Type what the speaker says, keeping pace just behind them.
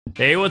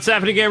Hey, what's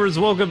happening, gamers?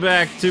 Welcome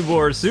back to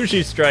more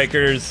Sushi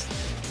Strikers.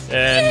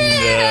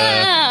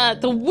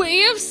 And, the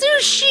way of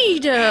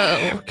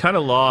Sushido. kind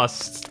of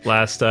lost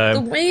last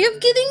time. The way of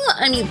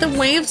the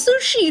way of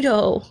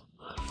Sushido.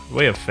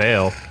 Way of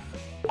fail.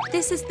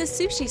 This is the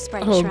Sushi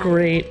Sprite Oh, shrine.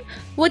 great.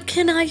 What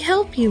can I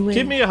help you with?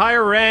 Give me a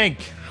higher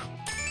rank.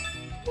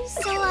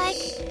 So,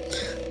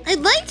 I'd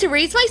like to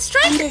raise my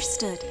strength.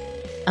 understood.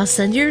 I'll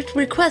send your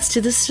request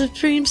to the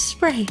Supreme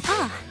Sprite.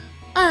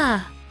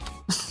 Ah.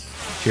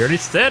 She already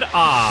said,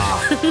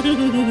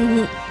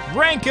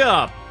 rank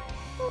up.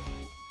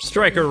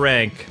 Striker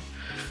rank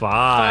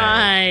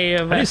 5.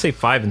 How do you say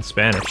 5 in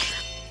Spanish?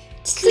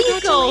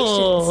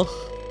 Cinco.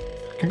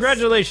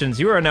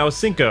 Congratulations, you are now a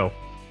Cinco.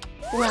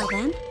 Well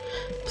then,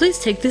 Please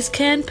take this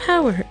canned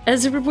power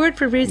as a reward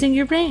for raising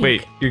your rank.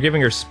 Wait, you're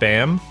giving her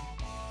spam?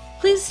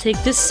 Please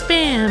take this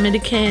spam in a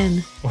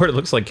can. Or it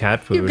looks like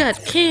cat food. You got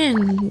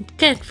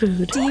cat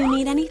food. do you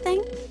need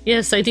anything?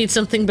 Yes, I need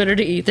something better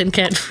to eat than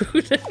cat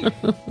food.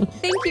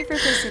 Thank you for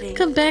visiting.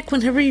 Come back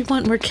whenever you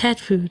want more cat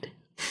food.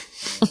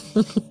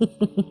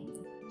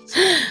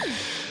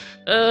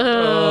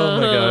 Oh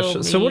my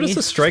gosh. So what does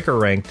the striker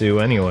rank do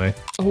anyway?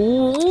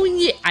 Oh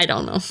yeah, I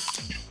don't know.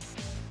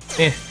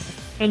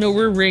 I know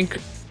we're rank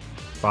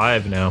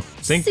 5 now.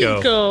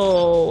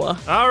 Cinco.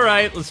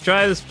 Alright, let's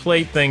try this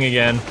plate thing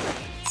again.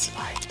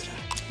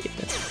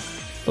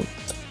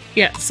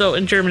 Yeah, so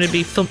in German it'd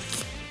be fumpf.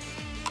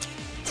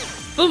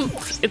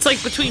 Fumpf. It's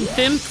like between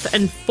fimpf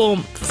and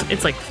fumpf.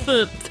 It's like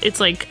fumpf.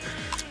 It's like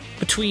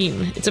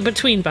between. It's a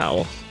between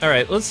vowel.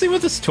 Alright, let's see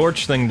what this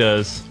torch thing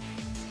does.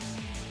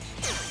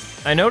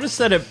 I noticed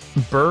that it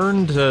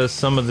burned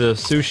some of the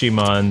sushi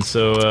mon,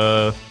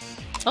 so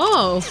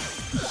Oh,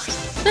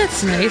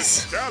 that's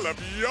nice. Scallop,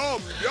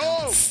 yum,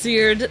 yum.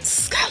 Seared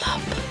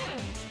scallop.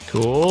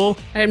 cool.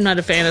 I'm not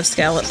a fan of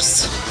scallops.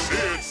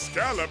 Seared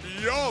scallop,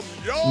 yum,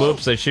 yum.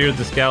 Whoops, I sheared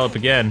the scallop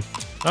again.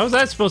 How was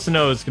I supposed to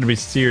know it's gonna be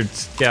seared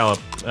scallop?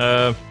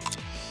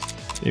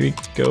 Maybe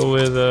go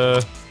with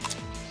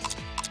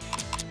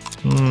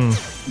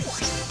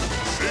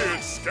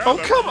Seared scallop, Oh,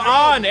 come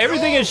on!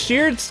 Everything is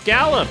sheared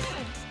scallop!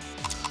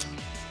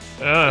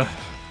 Ugh.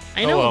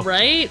 I know, well.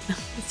 right?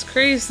 It's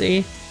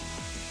crazy.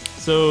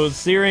 So,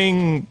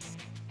 searing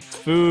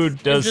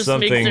food does It just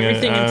something. makes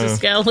everything into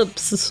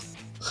scallops.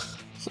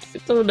 I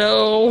don't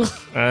know.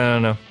 I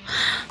don't know.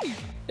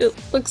 It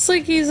looks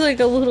like he's like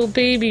a little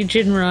baby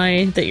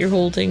Jinrai that you're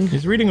holding.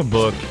 He's reading a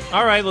book.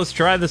 Alright, let's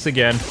try this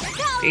again.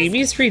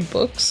 Babies read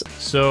books.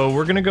 So,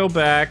 we're gonna go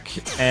back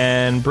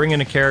and bring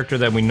in a character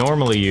that we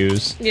normally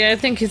use. Yeah, I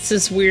think it's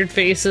his weird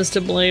faces to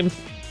blame.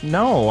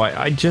 No,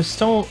 I just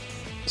don't...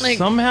 Like-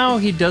 somehow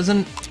he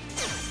doesn't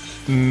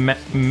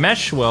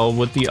mesh well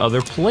with the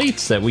other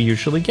plates that we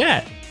usually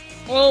get.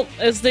 Well,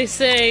 as they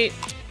say,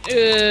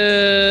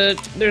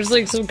 there's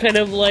like some kind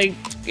of like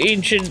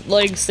ancient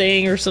like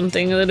saying or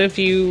something that if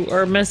you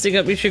are messing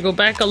up, you should go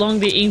back along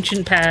the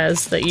ancient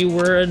paths that you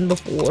were in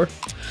before.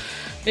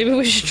 Maybe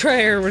we should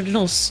try our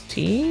original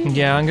team?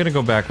 Yeah, I'm gonna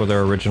go back with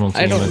our original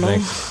team, I don't know.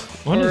 think.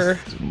 What Or is...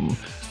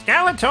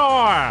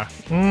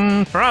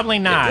 Skeletor! Probably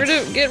not.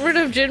 get rid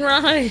of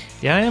Jinrai.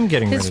 Yeah, I am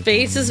getting rid His of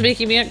face is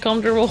making me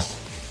uncomfortable.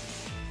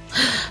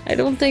 I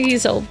don't think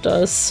he's helped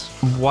us.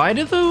 Why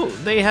do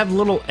they have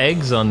little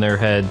eggs on their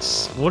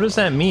heads? What does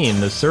that mean,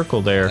 the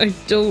circle there? I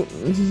don't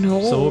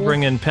know. So we'll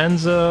bring in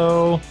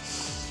Penzo.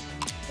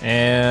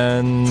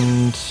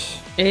 And...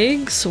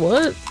 Eggs?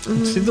 What?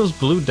 see those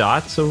blue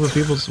dots over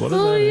people's... What does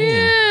Oh that mean?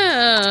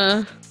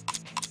 yeah.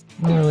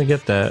 I don't really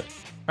get that.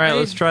 Alright,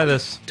 let's try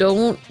this.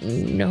 Don't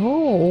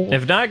know.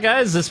 If not,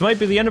 guys, this might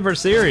be the end of our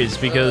series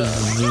because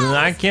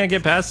I can't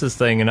get past this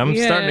thing and I'm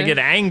starting to Yeah. get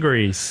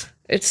angry.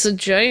 It's a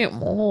giant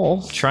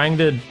mole. Trying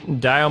to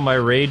dial my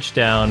rage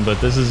down,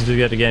 but this is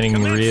getting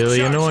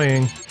really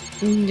annoying.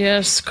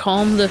 Yes,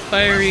 calm the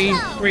fiery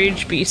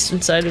rage beast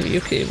inside of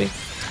you, Kibi.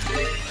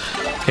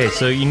 Okay,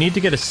 so you need to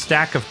get a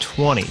stack of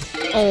 20.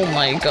 Oh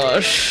my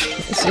gosh.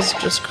 This is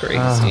just crazy.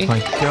 Oh my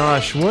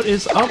gosh, what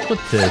is up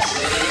with this?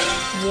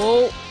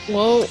 Whoa,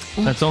 whoa.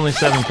 That's only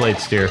 7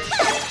 plates, dear.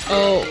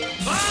 Oh,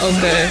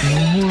 okay.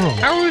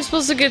 How are we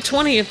supposed to get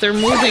 20 if they're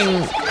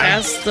moving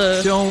past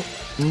the... Don't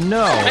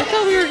know. I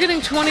thought we were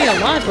getting 20 a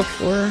lot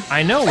before.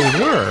 I know, we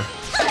were.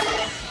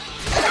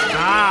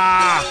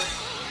 Ah!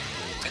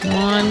 Come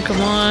on,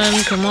 come on,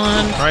 come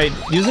on. Alright,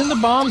 using the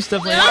bombs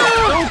definitely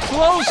so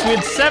close. We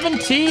had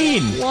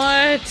 17.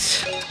 What?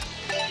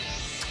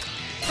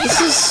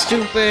 This is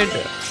stupid.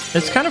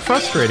 It's kind of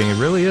frustrating, it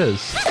really is.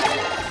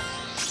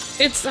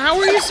 It's, how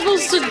are you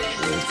supposed to...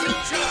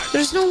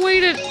 There's no way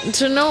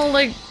to know,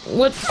 like,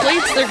 what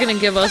plates they're gonna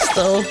give us,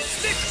 though.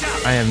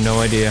 I have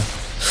no idea.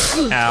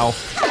 Ow.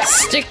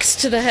 Sticks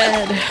to the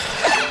head.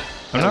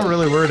 I'm not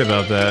really worried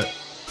about that.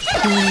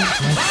 Oh my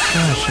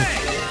gosh, I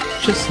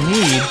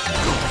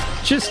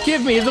just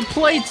give me the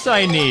plates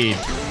I need.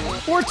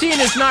 14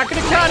 is not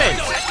gonna cut it.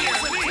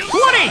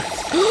 20!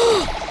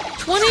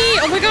 20?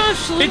 Oh my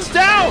gosh. It's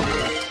down!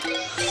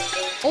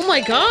 Oh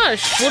my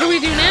gosh. What do we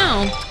do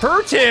now?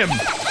 Hurt him!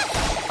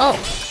 Oh.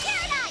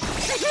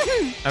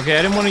 Okay,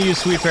 I didn't want to use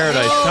Sweet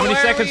Paradise. Oh, How many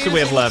why are seconds do we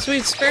have left?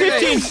 Sweet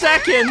Paradise? 15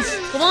 seconds!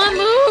 Come on,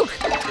 Luke!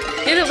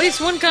 Get at least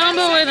one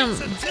combo in him.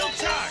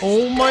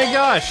 Oh my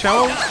gosh,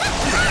 how...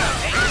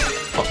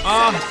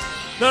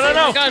 no, no,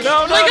 no! Oh my gosh.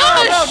 No, Oh no, my no,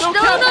 gosh. no, don't No,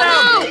 count no,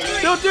 down!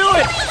 no. Don't do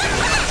it!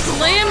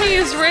 Slammy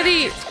is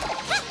ready.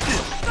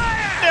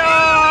 No!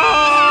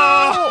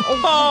 Oh,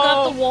 you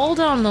got the wall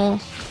down though.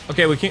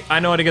 Okay, we can. I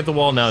know how to get the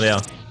wall now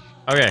down.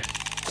 Okay.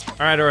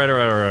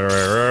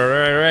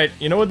 Alright.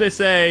 You know what they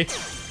say?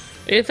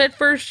 If at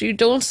first you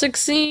don't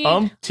succeed,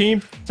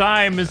 Umpteenth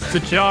time is the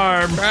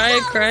charm.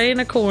 cry in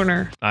a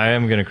corner. I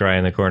am gonna cry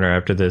in the corner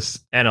after this.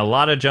 And a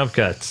lot of jump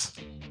cuts.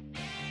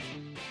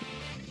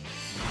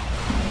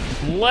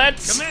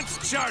 Let's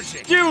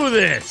do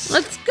this!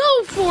 Let's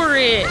go for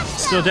it.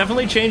 So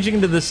definitely changing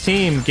to this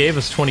team gave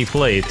us 20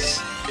 plates.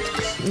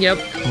 Yep.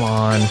 Come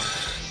on.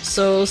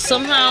 So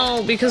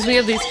somehow, because we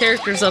have these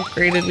characters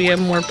upgraded, we have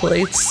more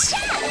plates.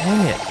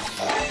 Dang it.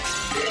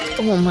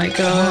 Oh my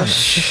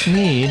gosh. Just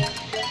need...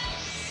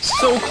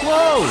 So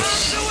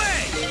close!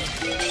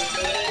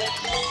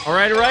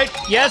 Alright.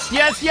 Yes!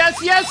 Yes! Got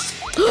it!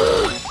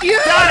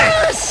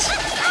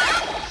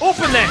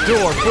 Open that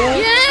door, fool!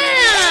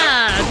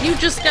 Yeah! You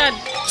just got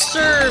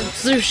served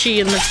sushi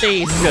in the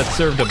face. You got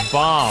served a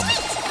bomb.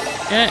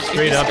 Yeah,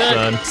 Straight up,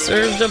 son.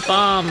 Served a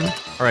bomb.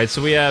 Alright,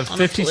 so we have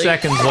 50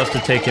 seconds left to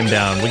take him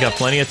down. We got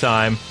plenty of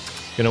time.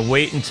 Gonna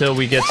wait until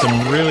we get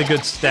some really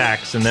good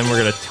stacks, and then we're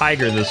gonna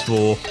tiger this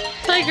fool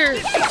Tiger!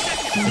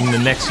 in the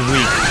next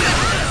week.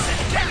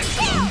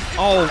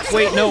 Oh,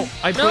 wait, no.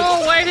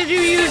 No, why did you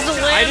use the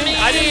lammy?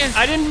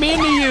 I didn't mean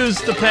to use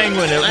the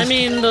penguin. It was, I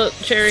mean the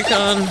cherry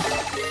con.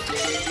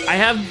 I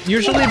have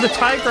usually the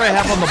tiger I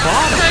have on the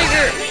bottom.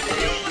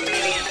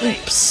 Tiger!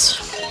 Oops.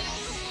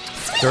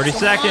 30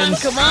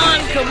 seconds. Come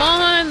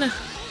on!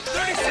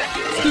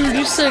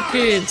 30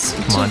 seconds.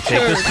 Come on,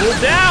 take this fool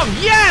down.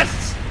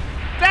 Yes!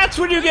 That's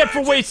what you get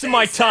for wasting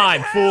my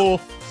time,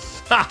 fool.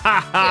 Ha ha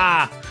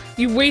ha.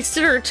 You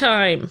wasted our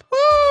time.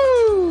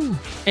 Woo!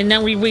 And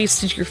now we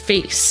wasted your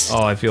face.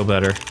 Oh, I feel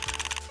better.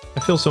 I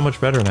feel so much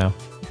better now.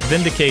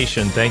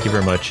 Vindication, thank you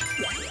very much.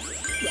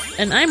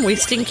 And I'm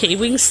wasting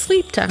Kwings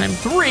sleep time.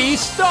 3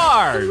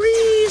 stars!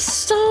 3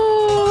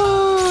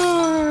 stars!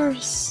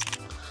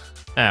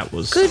 That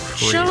was Good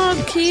crazy. job,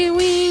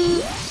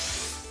 Kwing!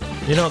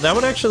 You know, that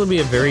would actually be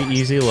a very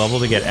easy level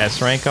to get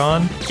S rank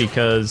on,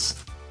 because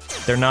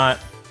they're not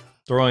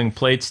throwing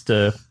plates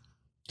to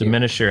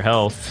diminish your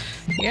health.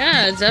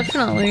 Yeah,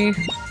 definitely.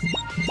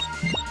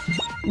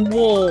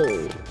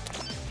 Whoa.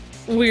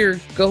 We're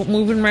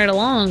moving right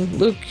along.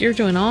 Luke, you're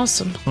doing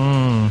awesome.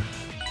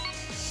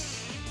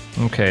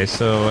 Okay,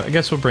 so I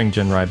guess we'll bring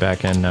Jinrai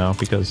back in now,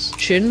 because...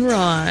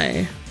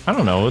 Jinrai. I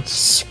don't know, it's...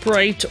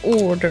 Sprite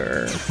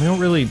order. We don't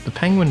really... The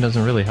penguin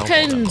doesn't really help all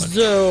that much.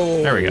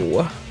 Kenzo. There we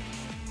go.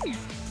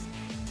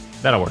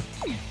 That'll work.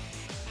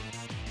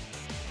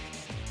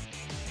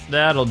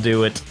 That'll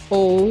do it.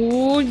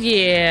 Oh,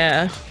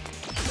 yeah.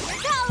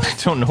 I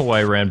don't know why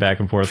I ran back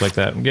and forth like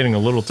that. I'm getting a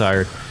little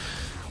tired.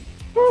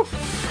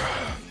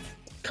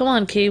 Come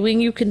on,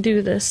 Kwing, you can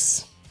do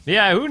this.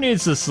 Yeah, who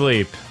needs to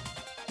sleep?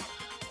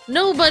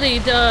 Nobody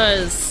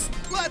does.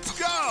 Let's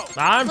go!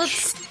 I'm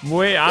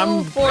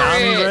for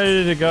it.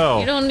 ready to go.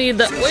 You don't need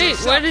that. Wait,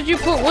 why did you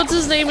put what's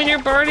his name in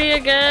your party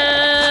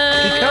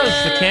again?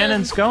 Because the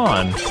cannon's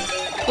gone.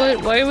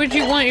 But why would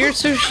you want your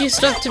sushi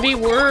stuff to be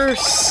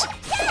worse?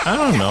 I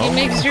don't know. It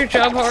makes your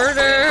job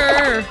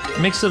harder.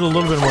 It makes it a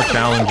little bit more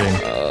challenging.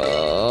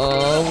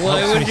 Why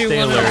Helps would me you stay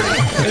want alert.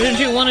 Why did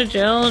you want it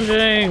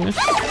challenging?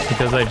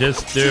 Because I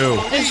just do.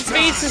 His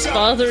face is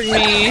bothering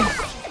me.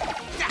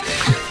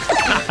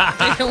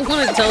 I don't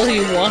want to tell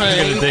you I'm gonna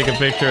why. take a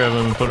picture of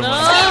him and put him on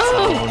my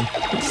phone.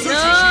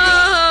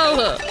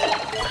 No!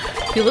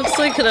 He looks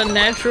like an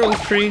unnatural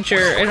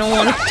creature. I don't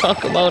want to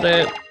talk about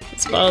it.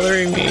 It's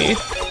bothering me.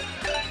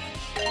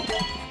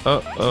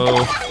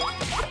 Uh-oh.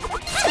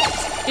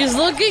 He's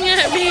looking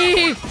at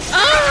me!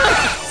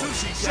 Ah!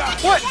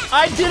 What?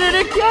 I did it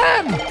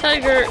again!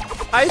 Tiger.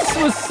 I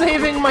was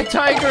saving my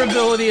tiger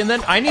ability, and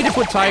then I need to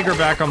put tiger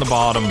back on the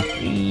bottom.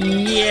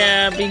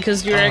 Yeah,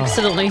 because you're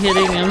accidentally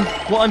hitting him.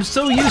 Well, I'm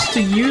so used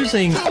to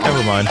using...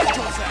 Never mind.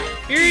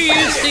 You're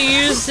used to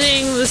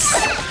using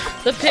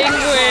the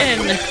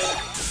penguin.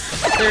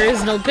 There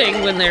is no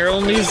penguin there,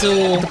 only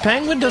Zool. The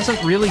penguin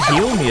doesn't really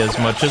heal me as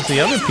much as the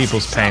other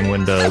people's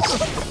penguin does.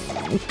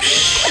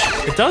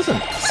 It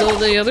doesn't. So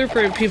the other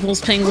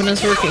people's penguin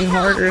is working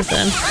harder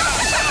then.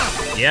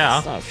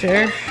 Yeah. Not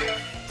fair.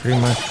 Pretty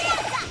much.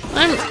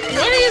 Why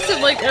is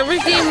it like every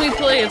game we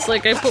play, it's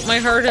like I put my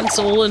heart and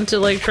soul into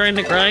like trying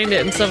to grind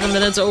it and stuff, and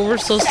then it's over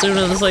so soon,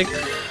 and it's like,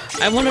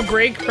 I want to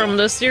break from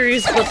the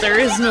series, but there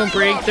is no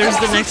break. There's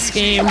the next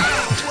game.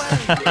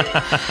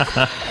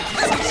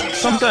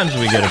 Sometimes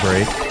we get a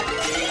break.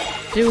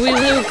 Do we,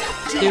 Luke?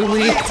 Do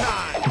we?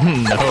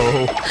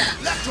 No.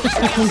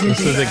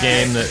 This is a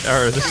game that,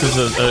 or this is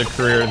a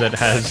career that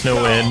has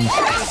no end.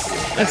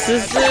 This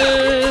is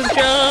a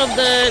job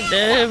that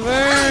never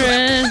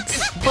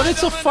ends. But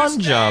it's a fun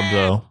job,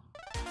 though.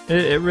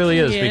 It really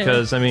is, Yeah.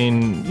 because I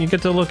mean, you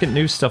get to look at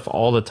new stuff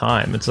all the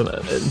time. It's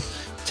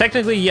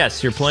technically,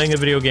 yes, you're playing a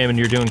video game and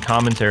you're doing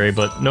commentary,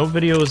 but no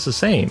video is the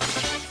same.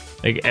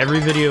 Like, every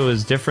video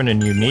is different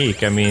and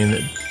unique. I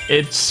mean,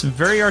 it's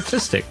very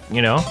artistic,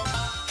 you know?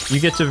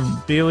 You get to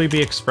really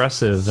be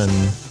expressive and,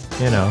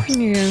 you know,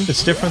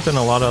 it's different than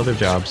a lot of other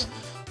jobs.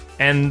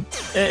 And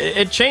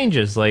it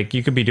changes. Like,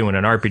 you could be doing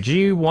an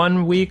RPG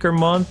 1 week or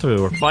month,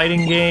 or a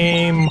fighting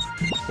game,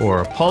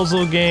 or a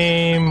puzzle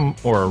game,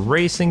 or a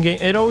racing game.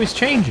 It always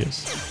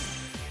changes.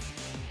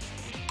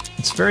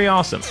 It's very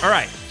awesome. All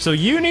right, so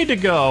you need to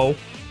go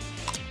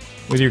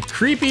with your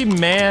creepy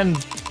man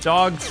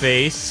dog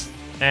face,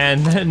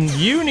 and then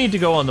you need to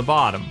go on the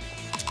bottom,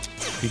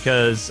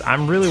 because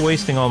I'm really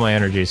wasting all my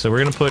energy. So we're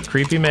gonna put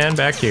creepy man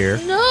back here.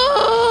 No!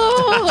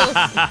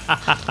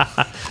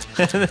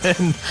 And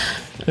then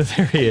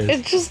there he is.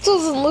 It just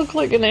doesn't look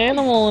like an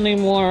animal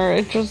anymore.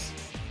 It just...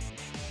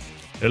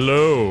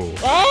 Hello.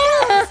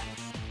 Ah!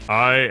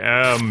 I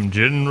am I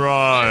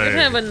Jinrai.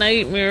 have a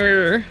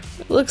nightmare.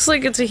 It looks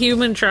like it's a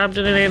human trapped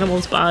in an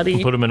animal's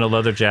body. Put him in a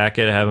leather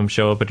jacket, have him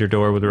show up at your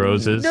door with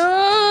roses. No!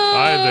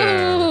 Hi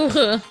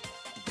there.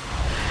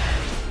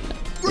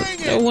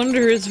 No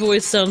wonder his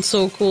voice sounds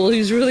so cool.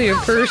 He's really a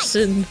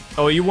person.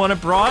 Oh, you want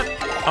it brought?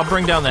 I'll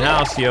bring down the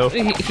house, yo.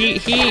 He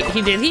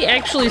did. He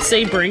actually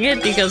say bring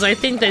it? Because I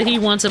think that he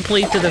wants a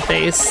plate to the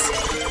face.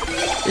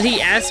 Did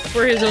he ask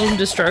for his own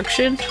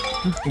destruction?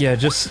 Yeah,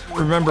 just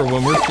remember,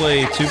 when we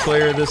play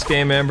 2-player this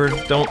game, Amber,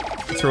 don't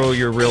throw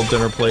your real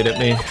dinner plate at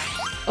me.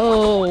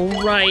 Oh,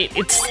 right.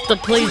 It's the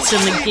plates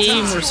in the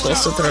game we're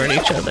supposed to throw at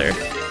each other.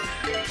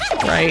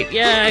 Right,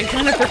 yeah, I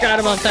kind of forgot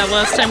about that.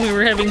 Last time we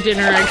were having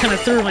dinner, I kind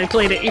of threw my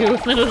plate at you,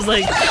 and it was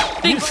like...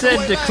 You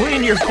said to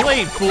clean your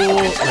plate, fool!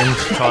 And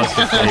tossed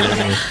the plate at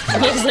me.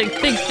 I was like,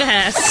 think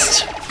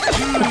fast.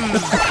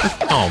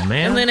 Oh,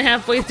 man. And then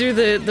halfway through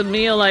the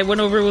meal, I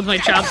went over with my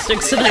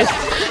chopsticks and I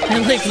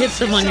like hit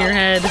them on your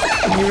head.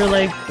 And you were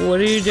like,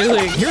 what are you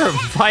doing? You're a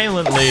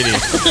violent lady.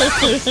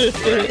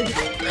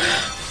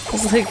 I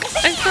was like,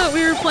 I thought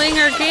we were playing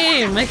our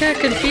game. I got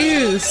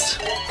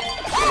confused.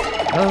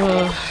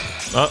 Oh.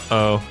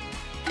 Uh-oh.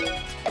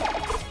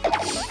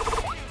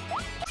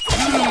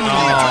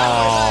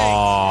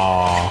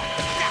 Oh.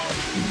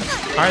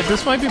 Alright,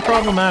 this might be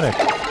problematic.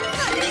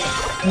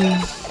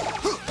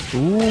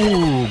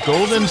 Ooh,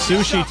 golden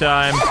sushi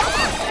time.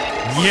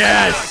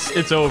 Yes!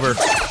 It's over.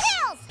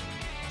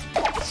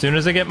 As soon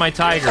as I get my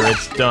tiger,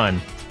 it's done.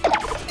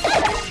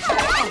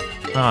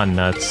 Ah,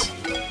 nuts.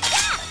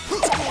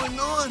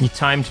 He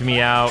timed me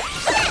out,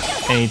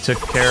 and he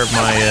took care of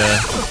my,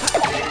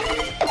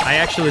 I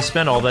actually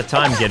spent all that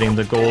time getting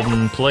the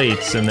golden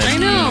plates, and then I he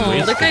know,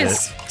 wasted that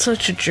guy's it.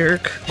 such a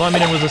jerk. Well, I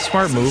mean, it was a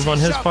smart move on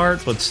his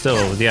part, but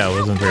still, yeah, it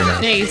wasn't very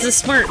nice. Yeah, he's a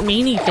smart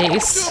meanie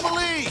face.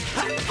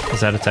 Is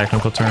that a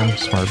technical term?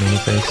 Smart meanie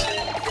face?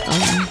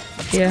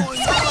 Yeah.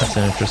 That's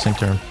an interesting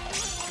term.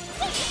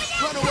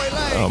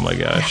 Oh my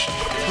gosh.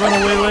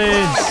 Runaway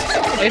lanes!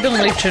 I don't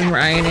like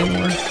Jinrai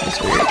anymore.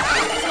 It's weird.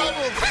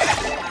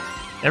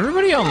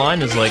 Everybody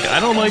online is like, I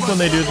don't like when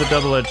they do the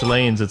double-edged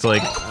lanes. It's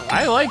like,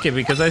 I like it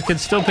because I can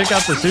still pick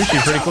out the sushi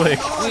pretty quick.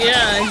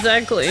 Yeah,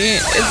 exactly.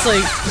 It's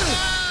like,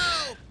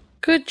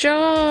 good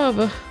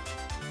job.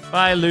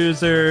 Bye,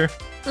 loser.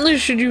 I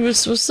should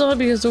use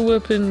wasabi as a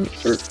weapon.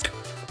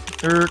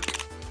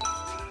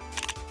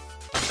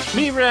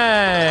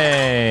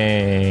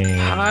 Mirai!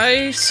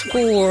 High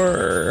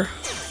score.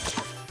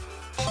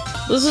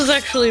 This is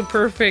actually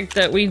perfect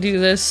that we do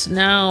this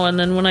now, and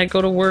then when I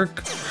go to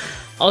work,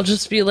 I'll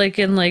just be like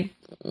in like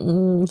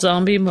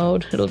zombie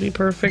mode. It'll be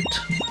perfect.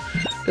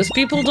 Because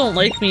people don't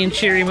like me in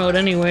cheery mode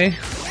anyway.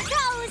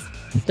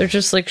 They're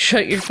just like,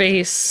 shut your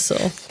face, so.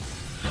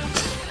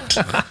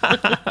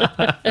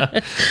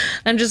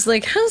 I'm just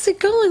like, how's it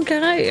going,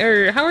 guy?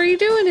 Or how are you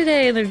doing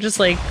today? And they're just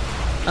like,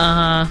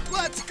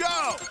 Let's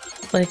go!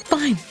 like,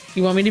 fine.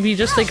 You want me to be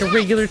just like a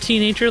regular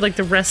teenager like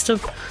the rest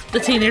of the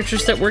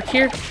teenagers that work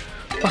here?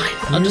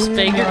 Fine. I'll just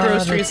bag your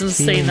groceries and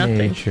say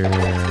nothing.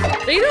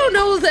 They don't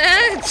know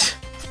that!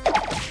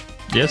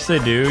 Yes, they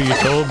do. You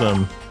told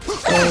them.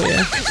 Oh,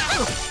 yeah.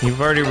 You've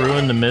already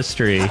ruined the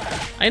mystery.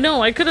 I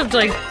know, I could have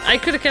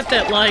kept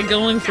that lie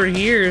going for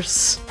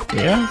years.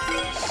 Yeah?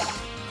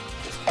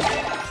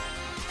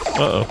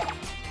 Uh-oh.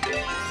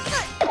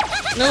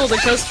 No, the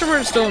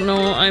customers don't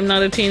know I'm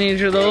not a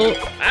teenager, though.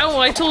 Oh,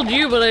 I told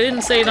you, but I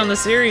didn't say it on the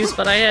series,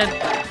 but I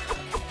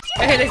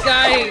had a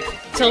guy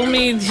tell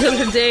me the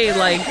other day,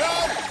 like,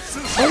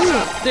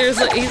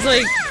 oh, he's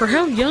like, for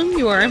how young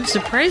you are, I'm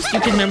surprised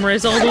you can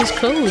memorize all those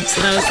codes.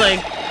 And I was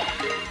like,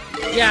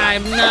 yeah,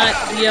 I'm not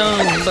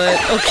young, but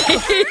okay,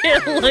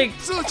 like,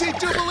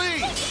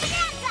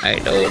 I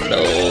don't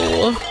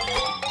know.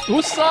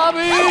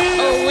 Wasabi!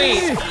 Oh,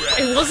 wait.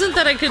 It wasn't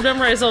that I could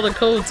memorize all the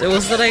codes. It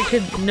was that I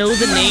could know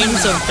the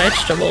names of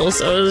vegetables.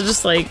 So it was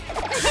just like,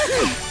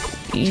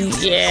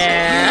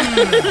 yeah.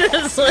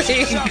 It's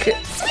like,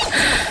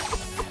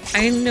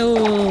 I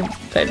know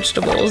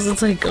vegetables.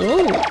 It's like,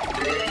 oh,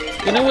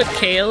 you know what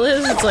kale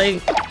is? It's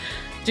like,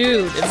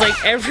 dude, it's like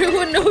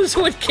everyone knows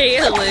what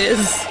kale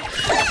is.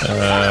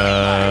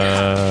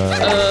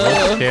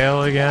 What's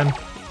kale again?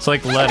 It's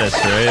like lettuce,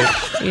 right?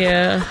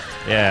 Yeah.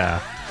 Yeah.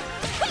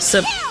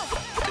 Except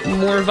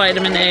more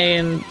vitamin A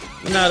and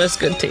not as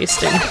good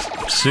tasting.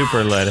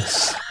 Super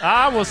lettuce.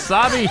 Ah,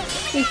 wasabi!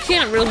 You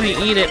can't really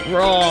eat it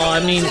raw. I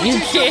mean, you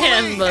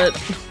can, but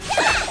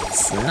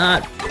it's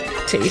not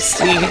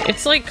tasty.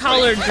 It's like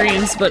collard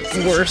greens, but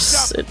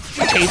worse at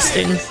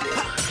tasting.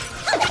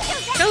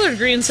 Collard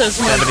greens has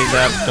more... 70s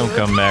app, don't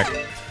come back.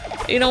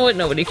 You know what?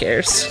 Nobody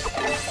cares.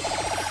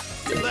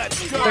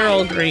 They're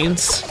all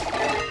greens.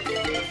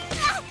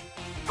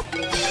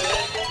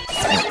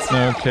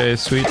 Okay,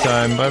 sweet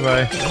time.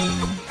 Bye-bye.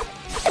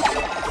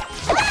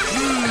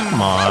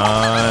 Come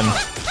on.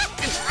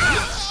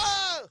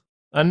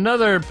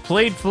 Another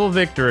plateful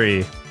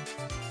victory.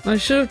 I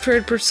should have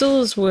tried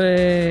Priscilla's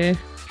way.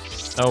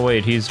 Oh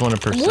wait, he's one of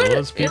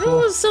Priscilla's It people?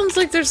 always sounds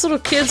like there's little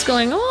kids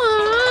going,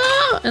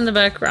 "Ah," in the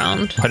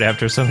background. What,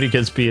 after somebody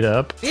gets beat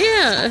up?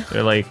 Yeah.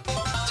 They're like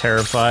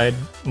terrified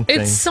and It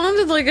things.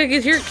 sounded like I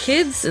could hear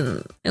kids,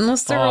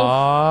 unless they're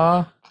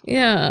all... Aww.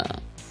 Yeah.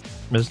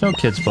 There's no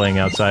kids playing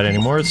outside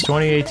anymore. It's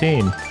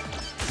 2018.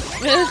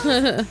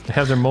 They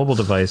have their mobile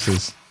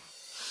devices.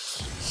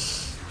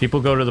 People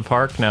go to the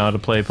park now to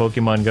play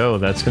Pokemon Go.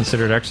 That's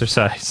considered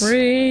exercise.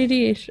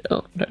 Radiation.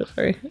 Oh, no,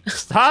 sorry.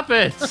 Stop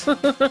it!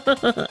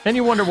 And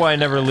you wonder why I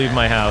never leave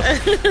my house.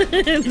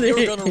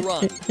 You're gonna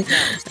run.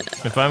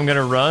 If I'm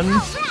gonna run,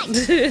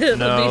 It'll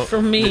no. be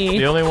from me.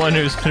 The only one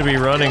who's gonna be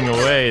running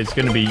away is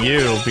gonna be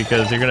you,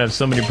 because you're gonna have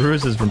so many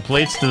bruises from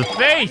plates to the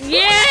face!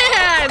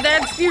 Yeah!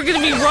 You're gonna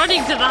be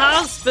running to the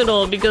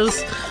hospital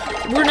because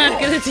we're not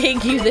gonna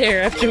take you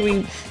there after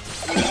we...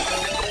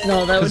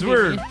 No, that would Because be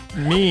we're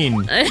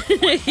mean.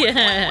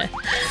 yeah.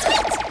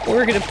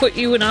 We're gonna put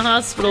you in a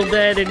hospital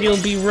bed and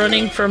you'll be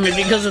running from it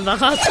because of the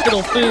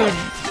hospital food.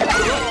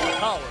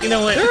 You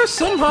know what? There are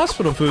some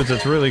hospital foods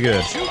that's really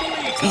good.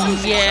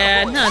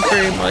 Yeah, not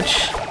very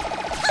much.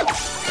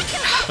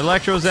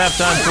 Electro zap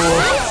time,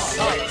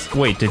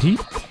 fool. Wait, did he?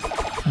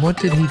 What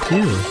did he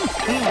do?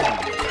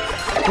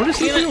 What is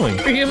he doing?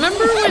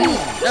 Remember when...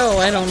 Oh,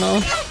 I don't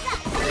know.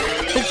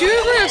 Did you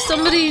ever have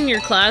somebody in your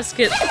class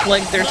get,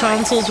 like, their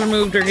tonsils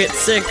removed or get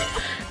sick,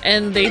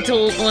 and they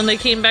told, when they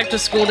came back to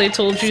school, they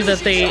told you that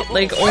they,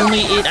 like, only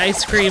ate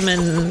ice cream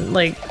and,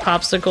 like,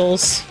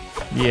 popsicles?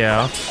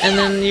 Yeah. And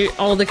then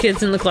all the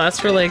kids in the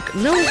class were like,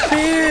 no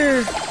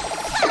fair!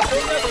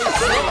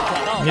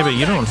 Yeah, but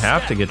you don't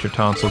have to get your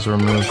tonsils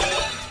removed.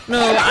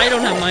 No, I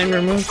don't have mine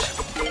removed.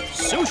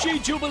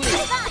 Sushi Jubilee.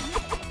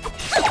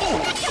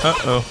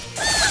 Uh-oh.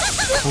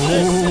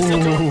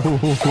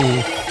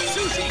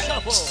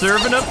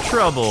 Serving up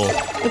trouble.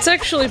 It's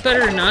actually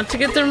better not to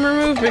get them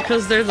removed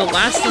because they're the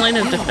last line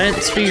of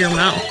defense for your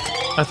mouth.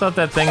 I thought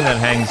that thing that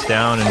hangs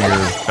down in your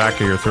back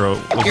of your throat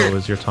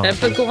was your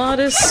tonsils.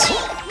 Epiglottis?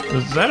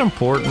 Is that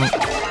important?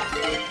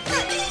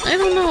 I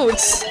don't know,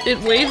 it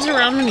waves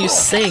around when you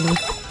sing. I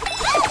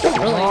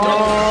don't really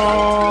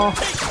know.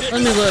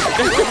 Let me look.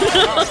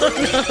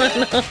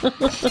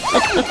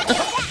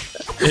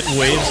 It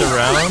waves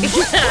around?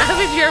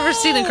 Haven't you ever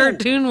seen a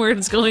cartoon where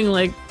it's going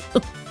like...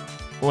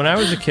 When I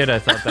was a kid, I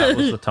thought that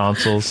was the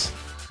tonsils.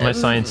 My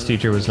science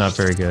teacher was not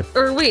very good.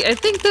 Or wait, I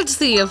think that's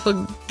the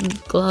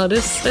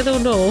epiglottis. I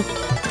don't know.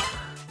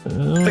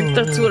 I think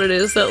that's what it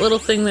is. That little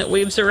thing that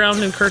waves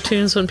around in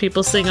cartoons when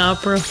people sing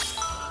opera.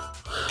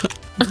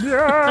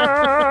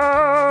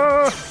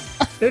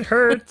 It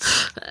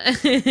hurts.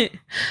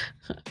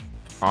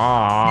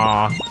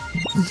 Ah,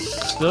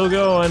 still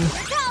going.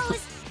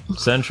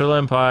 Central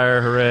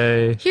Empire,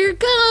 hooray. Here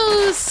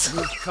goes!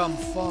 We've come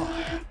far.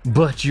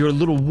 But your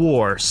little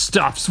war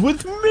stops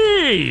with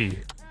me!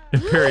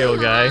 Imperial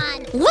guy.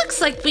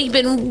 Looks like we've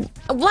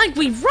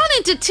run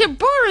into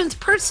Tiburon's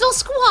personal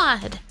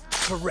squad.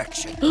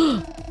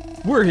 Correction.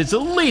 We're his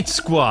elite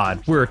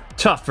squad. We're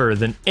tougher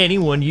than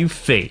anyone you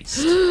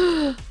face.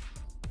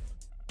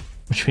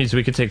 Which means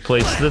we can take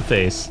plates to the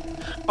face.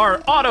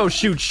 Our auto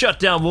shoot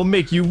shutdown will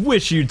make you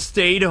wish you'd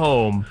stayed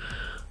home.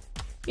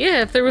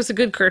 Yeah, if there was a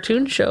good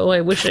cartoon show,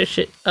 I wish I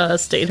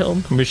stayed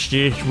home. Wish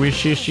you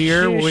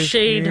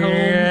Stayed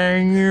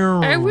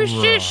home. I wish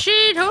you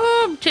stayed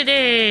home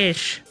today.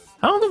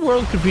 How in the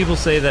world could people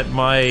say that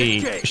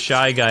my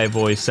Shy Guy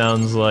voice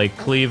sounds like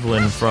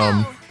Cleveland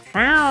from...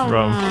 How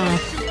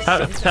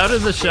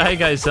does the Shy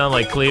Guy sound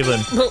like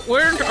Cleveland? But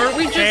aren't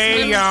we just...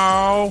 Hey,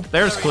 yo!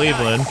 There's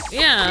Cleveland.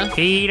 Yeah.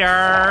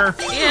 Peter!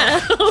 Yeah,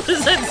 how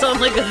does that sound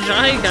like a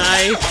Shy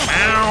Guy?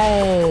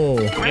 Meow!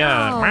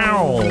 Yeah,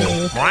 meow!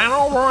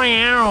 Meow,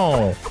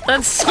 meow!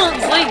 That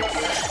sounds like...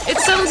 It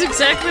sounds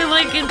exactly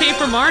like in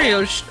Paper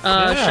Mario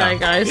Shy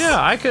Guys.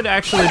 Yeah, I could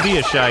actually be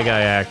a Shy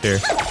Guy actor.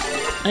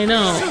 I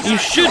know. You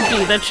should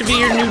be. That should be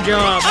your new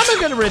job.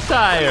 I'm gonna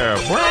retire!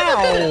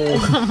 Meow!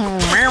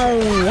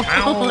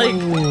 Like,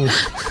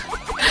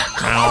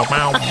 Meow,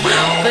 meow,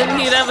 meow. then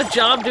he'd have a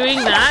job doing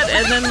that,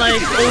 and then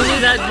like only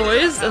that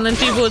voice, and then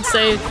people would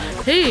say,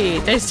 Hey,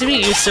 nice to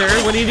meet you, sir.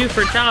 What do you do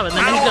for a job? And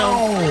then you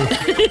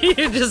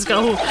go, you just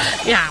go,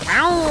 yeah,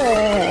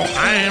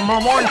 I am a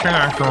voice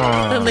actor.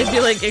 and they'd be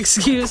like,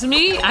 excuse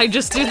me? I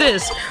just do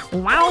this.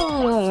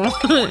 Wow.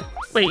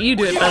 Wait, you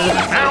do it better than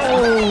that.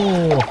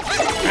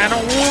 I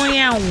don't want.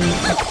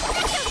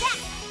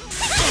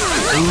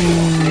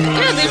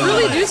 Yeah, they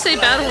really do say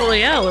Battle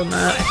Royale in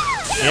that.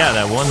 Yeah,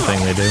 that one thing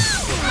they do.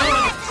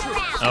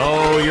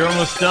 Oh, you're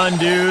almost done,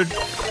 dude.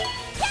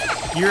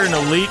 You're an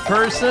elite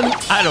person?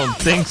 I don't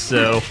think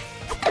so.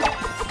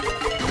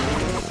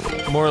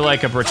 More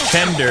like a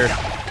pretender.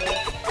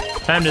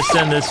 Time to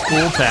send this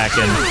fool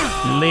packing.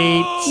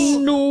 Late.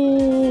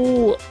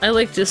 No. I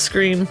like to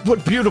scream.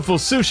 What beautiful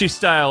sushi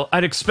style.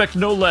 I'd expect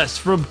no less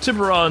from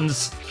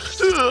Tiburon's...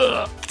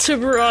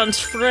 Tiburon's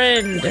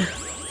friend.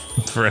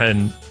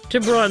 friend.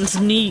 Tiburon's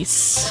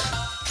niece.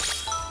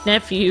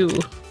 Nephew.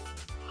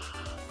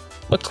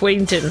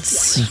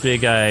 Acquaintance.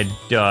 Big-eyed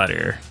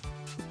daughter.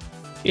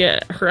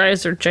 Yeah, her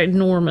eyes are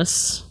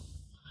ginormous.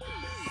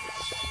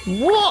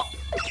 What?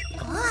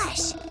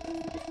 Gosh,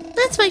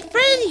 that's my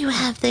friend you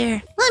have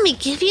there. Let me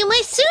give you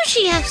my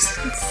sushi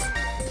essence.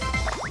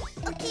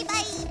 Okay,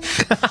 bye.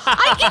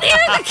 I can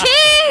hear the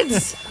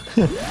kids!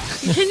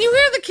 Can you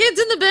hear the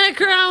kids in the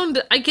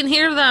background? I can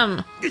hear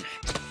them.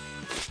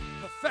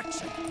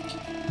 Perfection.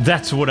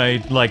 That's what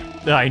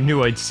I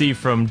knew I'd see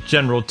from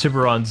General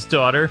Tiburon's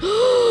daughter.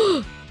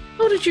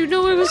 How did you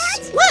know I was...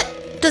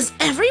 What? Does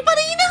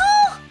everybody know?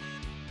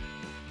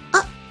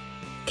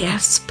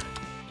 Gasp.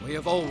 We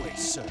have always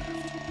served.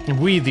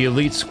 We, the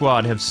elite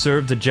squad, have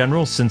served the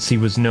general since he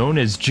was known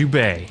as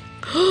Jubei.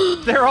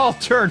 They're all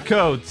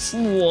turncoats!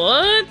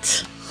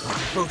 What? Our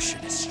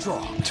devotion is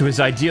strong. To his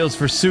ideals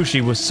for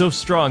sushi was so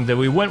strong that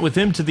we went with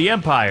him to the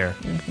Empire,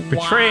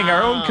 betraying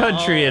our own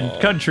country and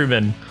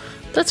countrymen.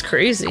 That's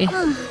crazy.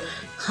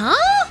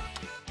 Huh?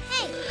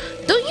 Hey,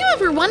 don't you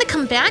ever want to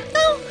come back,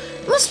 though?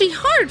 It must be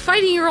hard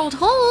fighting your old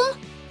home.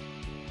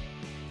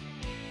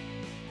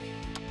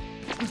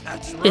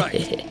 That's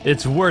right.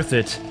 It's worth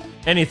it.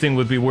 Anything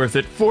would be worth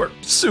it for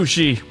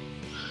sushi.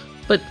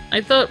 But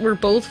I thought we're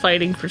both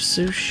fighting for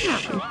sushi.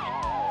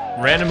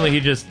 Randomly, he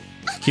just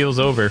keels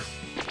over.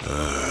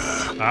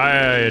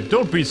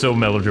 Don't be so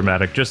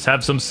melodramatic. Just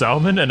have some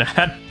salmon and a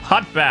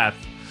hot bath.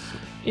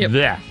 Yep.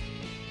 Yeah.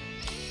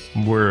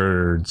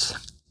 Words.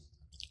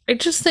 I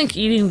just think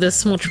eating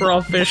this much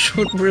raw fish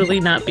would really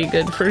not be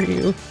good for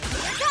you.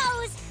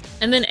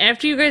 And then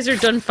after you guys are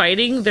done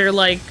fighting, they're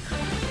like,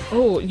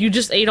 oh, you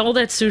just ate all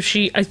that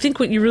sushi. I think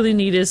what you really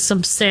need is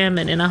some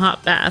salmon in a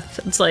hot bath.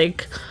 It's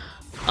like,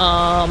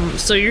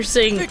 so you're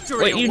saying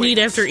what you need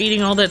after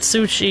eating all that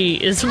sushi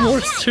is more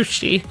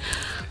sushi.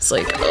 It's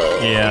like, oh.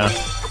 Yeah,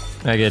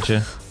 I get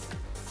you.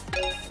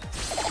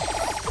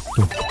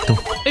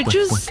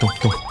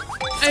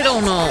 I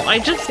don't know. I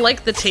just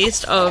like the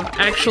taste of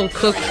actual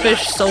cooked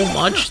fish so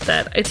much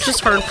that it's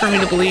just hard for me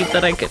to believe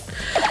that I could.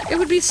 It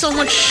would be so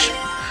much.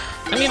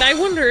 I mean, I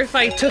wonder if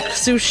I took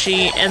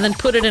sushi and then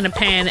put it in a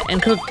pan and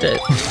cooked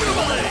it.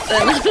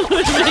 Then it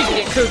would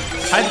make it cooked.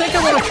 I think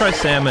I want to try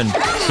salmon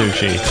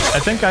sushi. I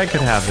think I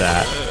could have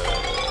that.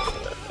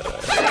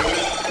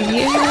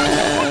 Yeah.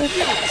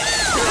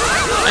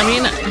 I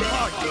mean,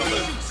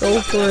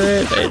 go for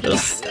it.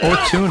 Or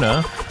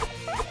tuna.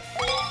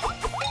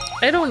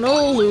 I don't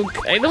know, Luke.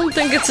 I don't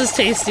think it's as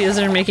tasty as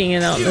they're making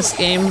it out in this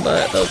game,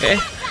 but okay.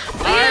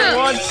 I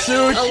want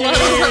sushi!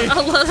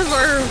 A lot of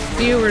our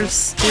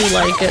viewers do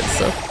like it,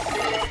 so...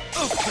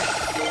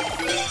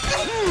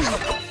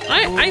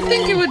 I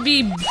think it would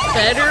be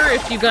better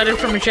if you got it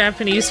from a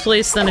Japanese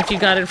place than if you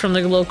got it from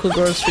the local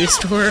grocery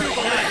store,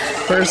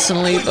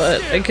 personally,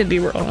 but I could be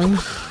wrong.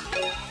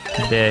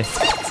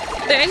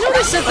 I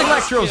noticed that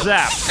Electro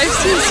Zap! I've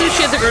seen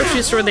sushi at the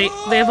grocery store, they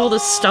have all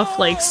this stuff,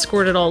 like,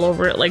 squirted all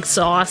over it, like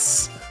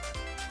sauce.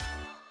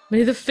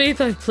 May the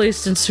faith I've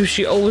placed in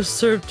sushi always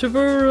serve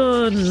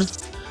Tiburon.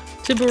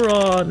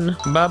 Tiburon.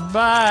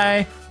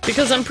 Bye-bye.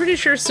 Because I'm pretty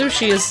sure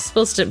sushi is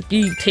supposed to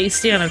be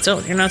tasty on its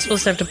own. You're not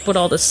supposed to have to put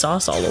all this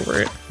sauce all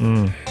over it.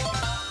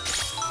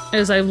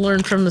 As I've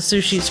learned from the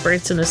sushi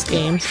sprites in this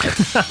game. You've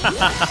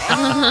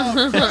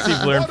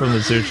learned from the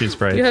sushi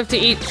sprites. You have to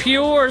eat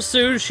pure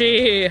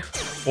sushi.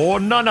 Or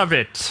none of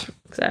it.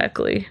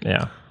 Exactly.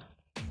 Yeah.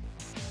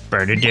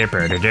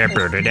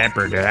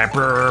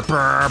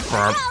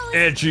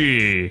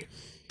 Edgy.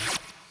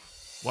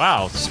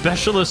 Wow,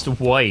 specialist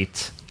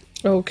white.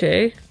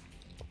 Okay.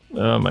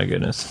 Oh my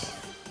goodness.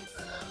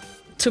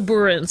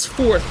 Tiburon's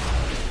fourth.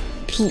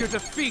 Your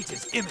defeat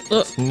is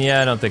imminent.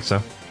 Yeah, I don't think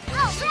so.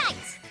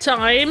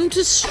 Time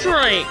to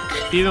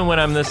strike. Even when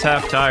I'm this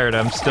half tired,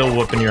 I'm still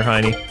whooping your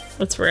hiney.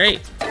 That's right.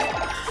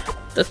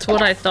 That's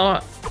what I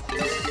thought.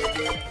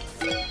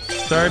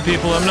 Sorry,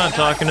 people, I'm not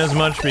talking as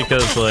much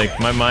because, like,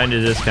 my mind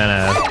is just kind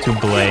of too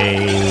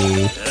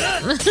blade.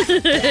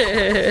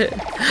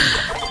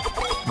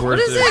 What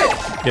is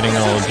it? Getting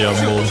all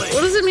jumbled.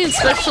 What does it mean,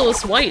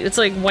 specialist white? It's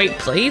like white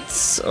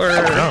plates, or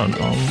I don't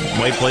know.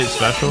 White plate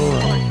special.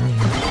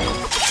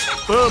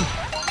 Boom!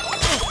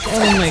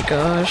 Oh my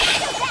gosh!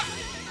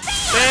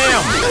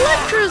 Bam!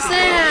 Electro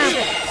Zap!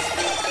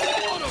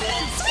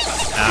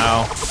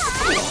 Ow.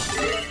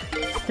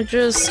 I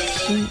just...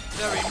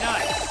 Very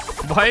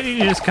nice. Why did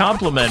you just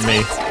compliment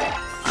me?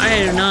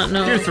 I do not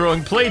know. You're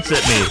throwing plates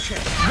at me.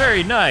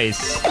 Very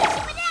nice.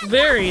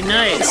 Very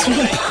nice.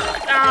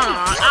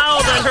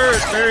 Ow, that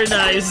hurt. Very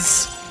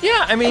nice.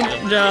 Yeah, I mean,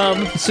 Good job.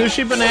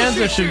 Sushi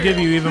Bonanza should give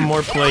you even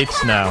more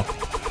plates now.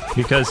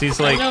 Because he's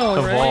like know,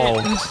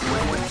 evolved.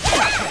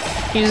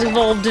 Right? He's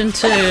evolved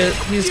into...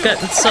 He's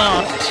gotten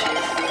soft.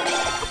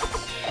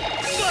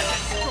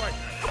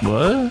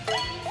 What?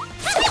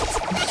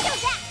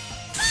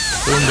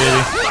 Boom,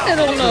 baby. I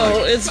don't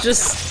know. It's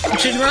just...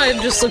 Jinrai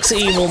just looks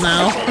evil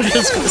now. I'm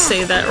just gonna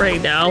say that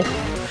right now.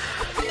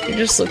 He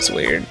just looks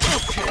weird.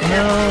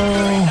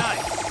 No.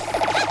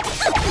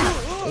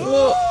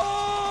 Whoa.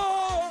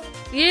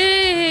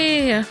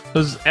 Yay!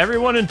 Does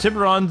everyone in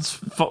Tiburon's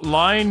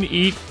line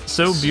eat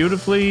so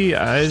beautifully?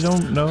 I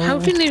don't know. How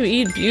can you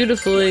eat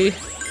beautifully?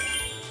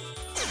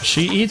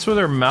 She eats with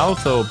her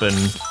mouth open.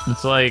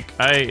 It's like,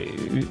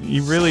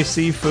 you really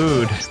see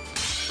food.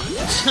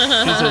 She's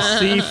a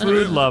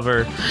seafood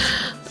lover.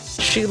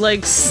 She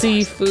likes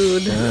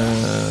seafood.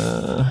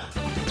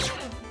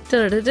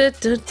 Da da da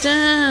da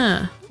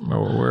da.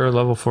 We're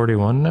level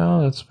 41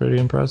 now? That's pretty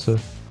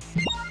impressive.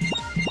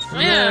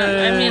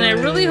 Yeah, I mean, I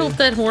really hope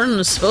that horn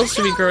is supposed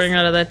to be growing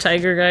out of that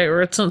tiger guy,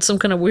 or it's on some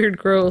kind of weird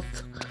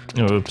growth.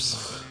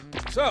 Oops.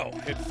 So,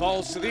 it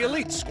falls to the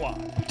elite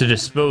squad. To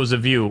dispose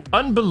of you.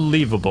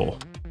 Unbelievable.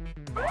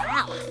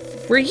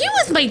 Were you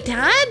with my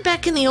dad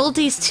back in the old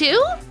days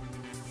too?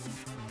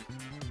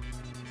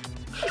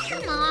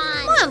 Come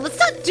on, let's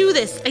not do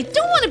this. I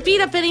don't want to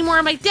beat up any more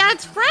of my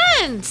dad's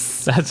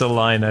friends. That's a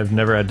line I've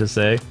never had to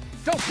say.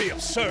 Don't be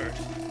absurd.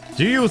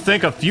 Do you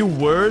think a few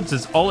words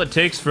is all it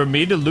takes for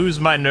me to lose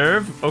my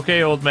nerve?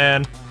 Okay, old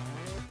man.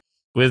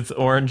 With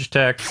orange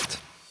text.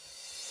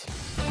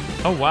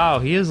 Oh wow,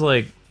 he is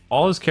like...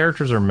 All his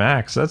characters are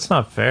max. That's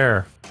not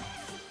fair.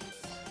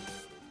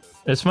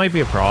 This might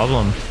be a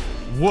problem.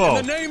 Whoa.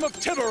 In the name of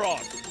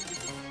Tiburon.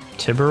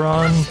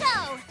 Tiburon?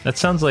 That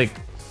sounds like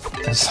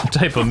some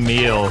type of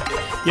meal.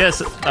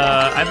 Yes,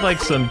 I'd like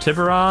some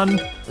Tiburon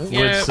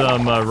with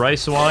some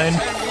rice wine.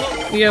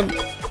 Yep.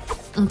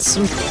 And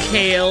some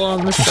kale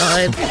on the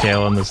side.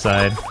 Kale on the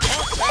side.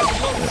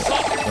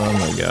 Oh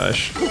my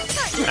gosh.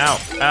 Ow,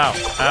 ow,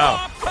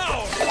 ow.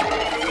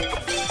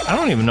 I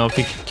don't even know if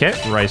you can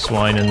get rice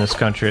wine in this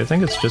country. I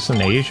think it's just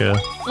in Asia.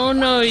 Oh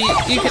no, you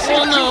can...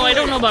 Well, no, I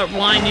don't know about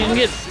wine. You can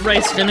get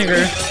rice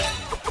vinegar.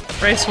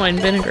 Rice wine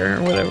vinegar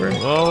or whatever.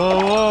 Whoa,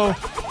 whoa, whoa.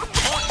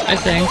 I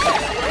think.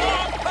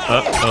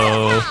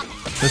 Uh-oh.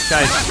 This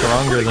guy's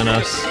stronger than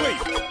us.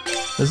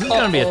 This is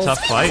gonna be a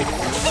tough fight.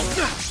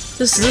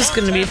 This is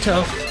gonna be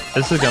tough.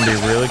 This is gonna be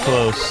really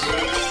close.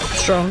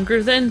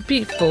 Stronger than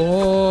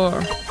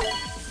before.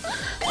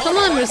 Come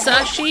on,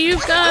 Musashi, you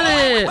got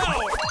it!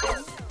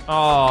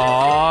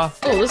 Aww.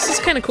 Oh, this is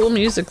kind of cool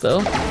music,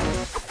 though.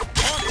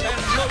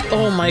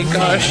 Oh my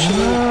gosh.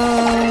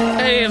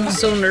 I am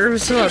so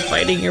nervous about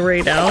fighting you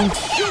right now.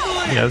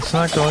 Yeah, it's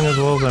not going as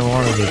well as I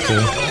wanted it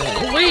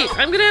to. Wait,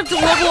 I'm gonna have to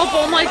level up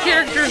all my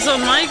characters on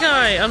my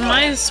guy, on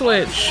my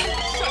Switch.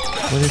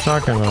 What are you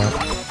talking about?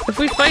 If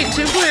we fight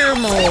two-player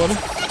mode, won't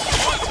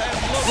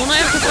I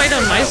have to fight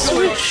on my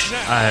Switch?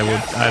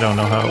 I don't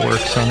know how it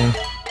works, honey.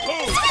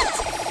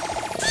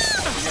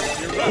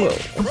 Whoa.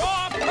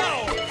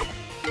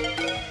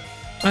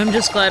 I'm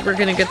just glad we're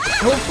gonna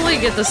hopefully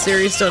get the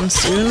series done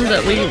soon,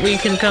 that we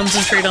can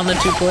concentrate on the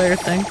two-player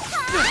thing.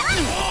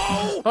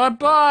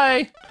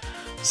 Bye-bye!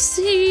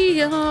 See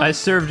ya! I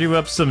served you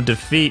up some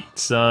defeat,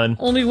 son.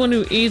 Only one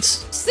who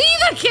eats. See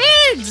the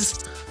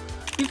kids!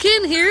 You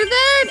can't hear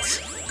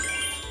that?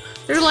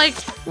 They're like,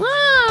 whoa,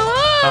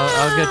 whoa.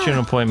 I'll get you an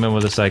appointment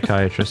with a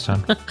psychiatrist,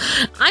 hon.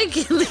 I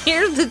can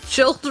hear the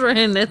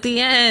children at the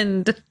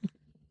end.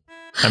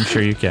 I'm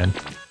sure you can.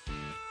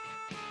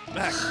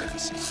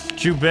 Magnificent.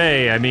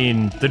 Jubei, I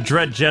mean, the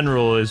Dread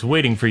General is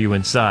waiting for you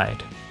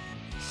inside.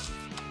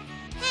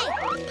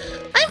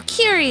 I'm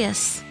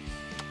curious.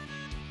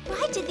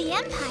 Why did the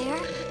Empire?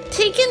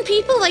 Take in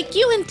people like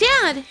you and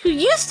Dad, who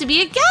used to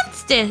be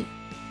against it.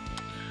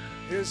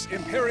 His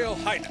Imperial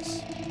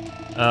Highness.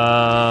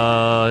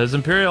 His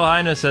Imperial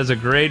Highness has a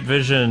great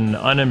vision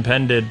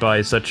unimpeded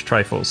by such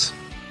trifles.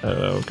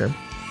 Okay.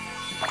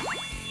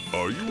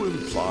 Are you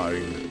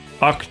implying...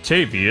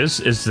 Octavius,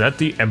 is that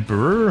the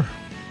Emperor?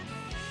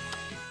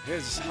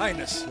 His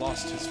Highness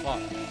lost his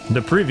father.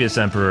 The previous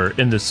Emperor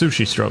in the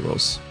sushi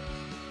struggles.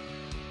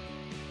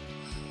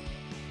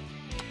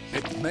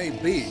 It may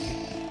be.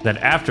 That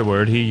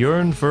afterward he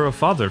yearned for a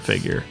father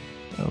figure.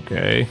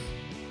 Okay.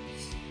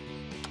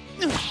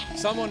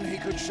 Someone he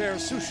could share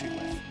sushi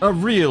with. A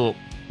real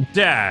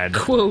dad.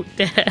 Quote,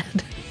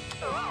 Dad.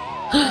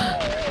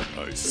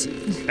 I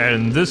see.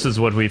 And this is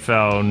what we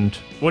found.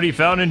 What he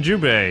found in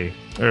Jubei.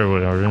 Or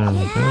whatever.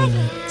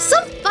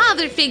 Some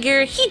father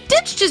figure. He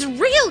ditched his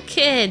real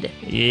kid.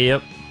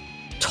 Yep.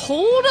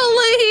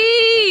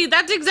 Totally!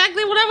 That's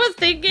exactly what I was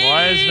thinking!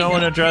 Why is no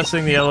one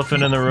addressing the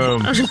elephant in the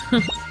room?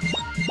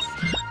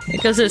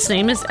 Because its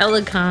name is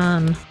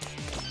Elikon,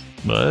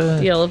 What?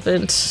 the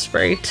elephant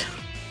sprite.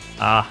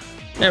 Ah.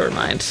 Never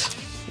mind.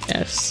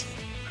 Yes.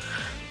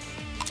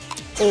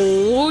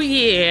 Oh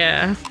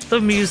yeah, the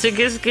music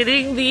is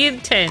getting the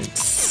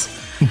intense.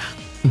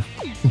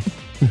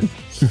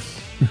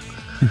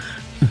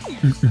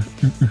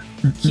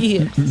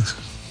 Yeah.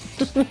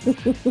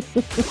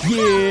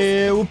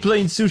 Yeah, we're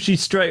playing Sushi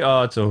Striker.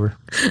 Oh, it's over.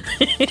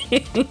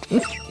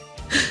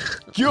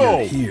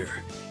 Yo, Here.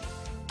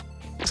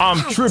 I'm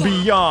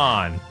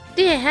Trivion.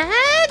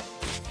 Dad?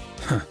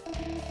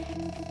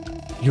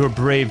 You're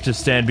brave to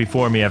stand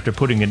before me after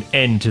putting an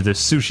end to the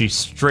sushi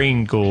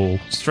strangle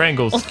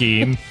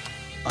scheme.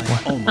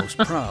 I'm almost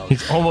proud.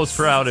 He's almost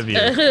proud of you.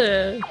 I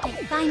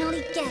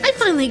finally get it. I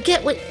finally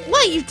get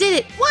why you did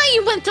it. Why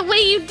you went the way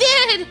you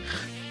did.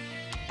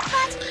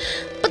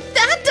 But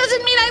that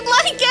doesn't mean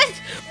I like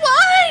it.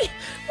 Why?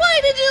 Why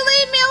did you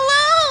leave me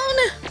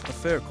alone? A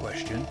fair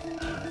question.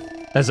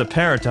 As a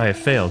parent, I have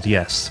failed,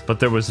 yes,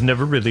 but there was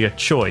never really a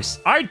choice.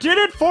 I did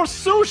it for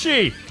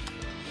sushi!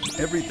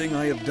 Everything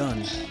I have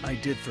done, I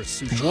did for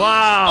sushi.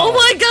 Wow! Oh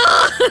my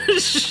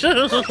gosh!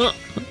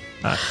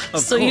 Of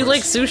So you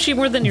like course. sushi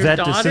more than your That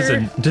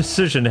daughter?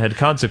 decision had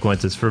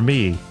consequences for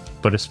me,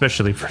 but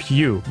especially for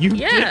you. You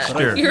Yeah, But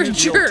I dipster! you're a feared the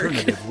jerk.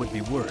 alternative would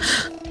be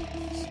worse.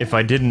 If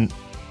I didn't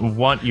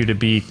want you to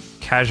be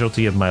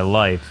casualty of my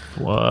life,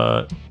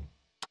 what?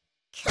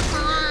 Come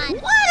on.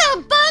 What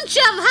a bunch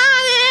of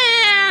hot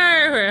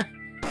air!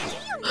 Do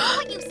you know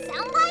what you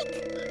sound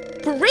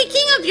like?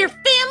 Breaking up your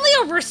family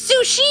over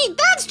sushi?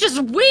 That's just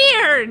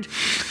weird.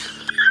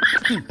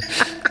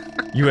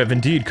 You have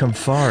indeed come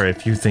far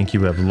if you think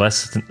you have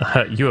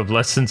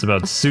lessons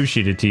about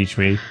sushi to teach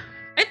me.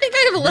 I think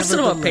I have a lesson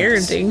about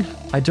Nevertheless.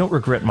 parenting. I don't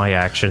regret my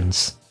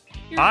actions.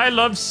 I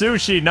love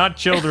sushi, not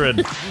children.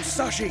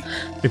 Musashi!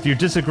 If you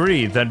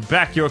disagree, then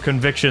back your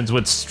convictions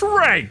with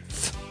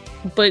strength.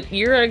 But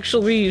you're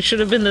actually should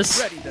have been this.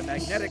 Ready the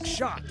magnetic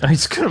shock.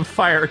 He's gonna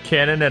fire a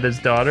cannon at his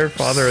daughter,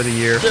 Father of the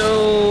Year.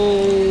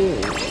 So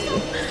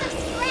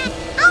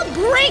I'll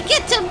break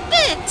it to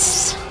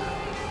bits.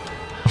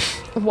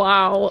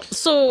 wow.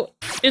 So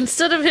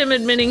instead of him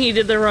admitting he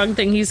did the wrong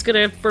thing, he's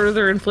gonna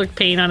further inflict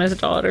pain on his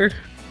daughter.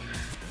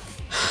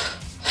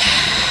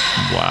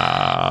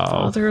 Wow.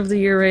 Father of the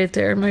Year, right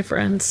there, my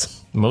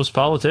friends. Most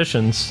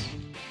politicians,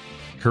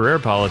 career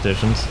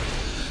politicians,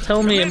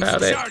 Tell me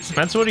about it.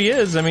 that's what he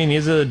is. I mean,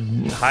 he's a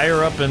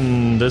higher up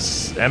in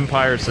this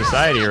empire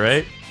society,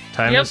 right?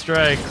 Time Yep. to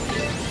strike.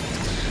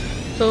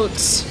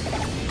 Votes.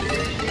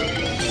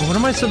 What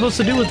am I supposed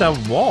to do with that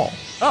wall?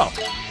 Oh,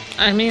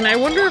 I mean, I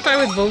wonder if I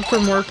would vote for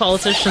more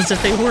politicians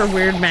if they wore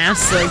weird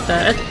masks like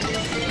that.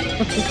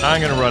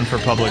 I'm gonna run for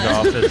public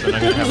office and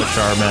I'm gonna have a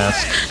char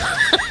mask.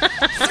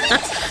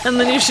 And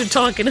then you should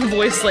talk in a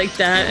voice like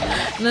that.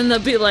 And then they'll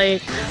be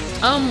like,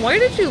 why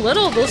did you let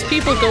all those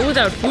people go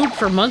without food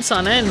for months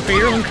on end for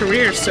your own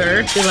career,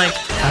 sir? Be like,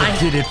 I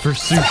did it for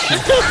sushi.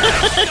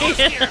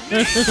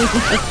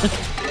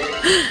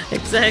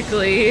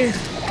 exactly.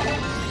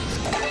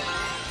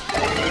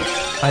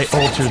 I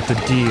altered the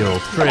deal.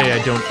 Pray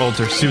I don't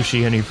alter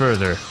sushi any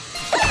further.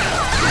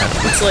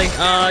 It's like,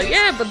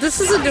 yeah, but this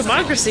is a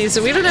democracy,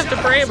 so we don't have to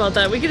pray about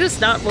that. We can just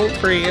not vote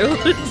for you.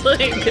 It's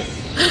like,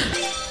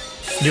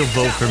 You'll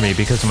vote for me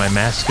because my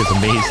mask is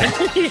amazing.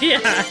 yeah.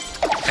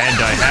 And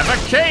I have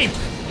a cape!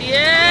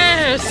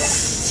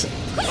 Yes!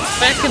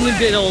 Back in the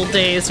good old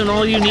days when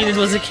all you needed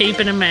was a cape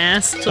and a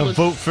mask to A look.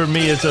 vote for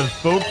me is a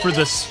vote for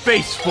the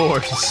Space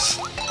Force.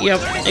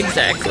 Yep,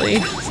 exactly.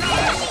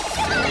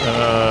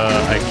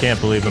 I can't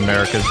believe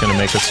America's gonna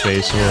make a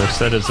Space Force.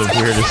 That is the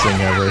weirdest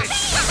thing ever.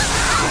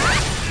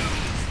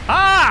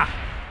 Ah!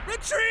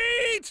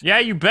 Retreat! Yeah,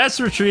 you best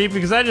retreat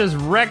because I just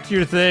wrecked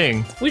your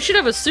thing. We should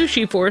have a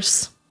sushi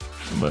force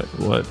But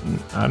what?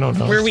 I don't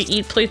know. where we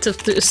eat plates of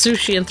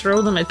sushi and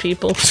throw them at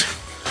people.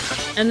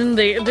 And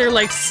then they're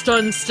like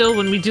stunned still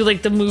when we do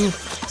like the move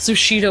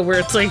Sushido where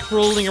it's like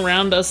rolling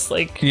around us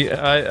like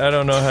Yeah, I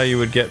don't know how you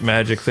would get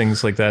magic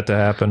things like that to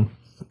happen.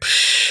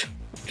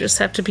 just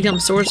have to become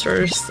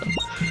sorcerers.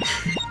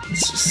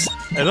 It's just,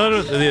 I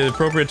thought the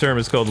appropriate term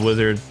is called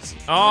wizards.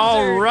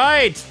 All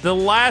right, the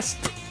last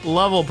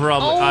level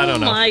problem. I don't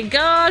know. Oh my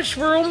gosh,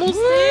 we're almost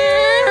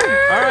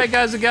there! All right,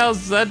 guys and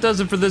gals, that does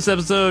it for this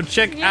episode.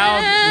 Check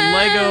out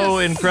Lego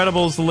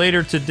Incredibles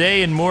later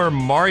today and more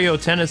Mario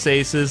Tennis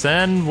Aces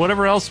and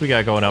whatever else we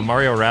got going on.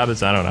 Mario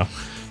Rabbids, I don't know.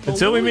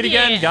 Until we meet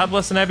again, God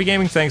bless and happy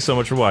gaming. Thanks so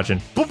much for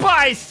watching.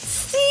 Bye-bye!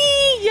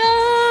 See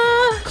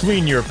ya!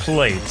 Clean your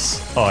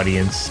plates,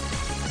 audience.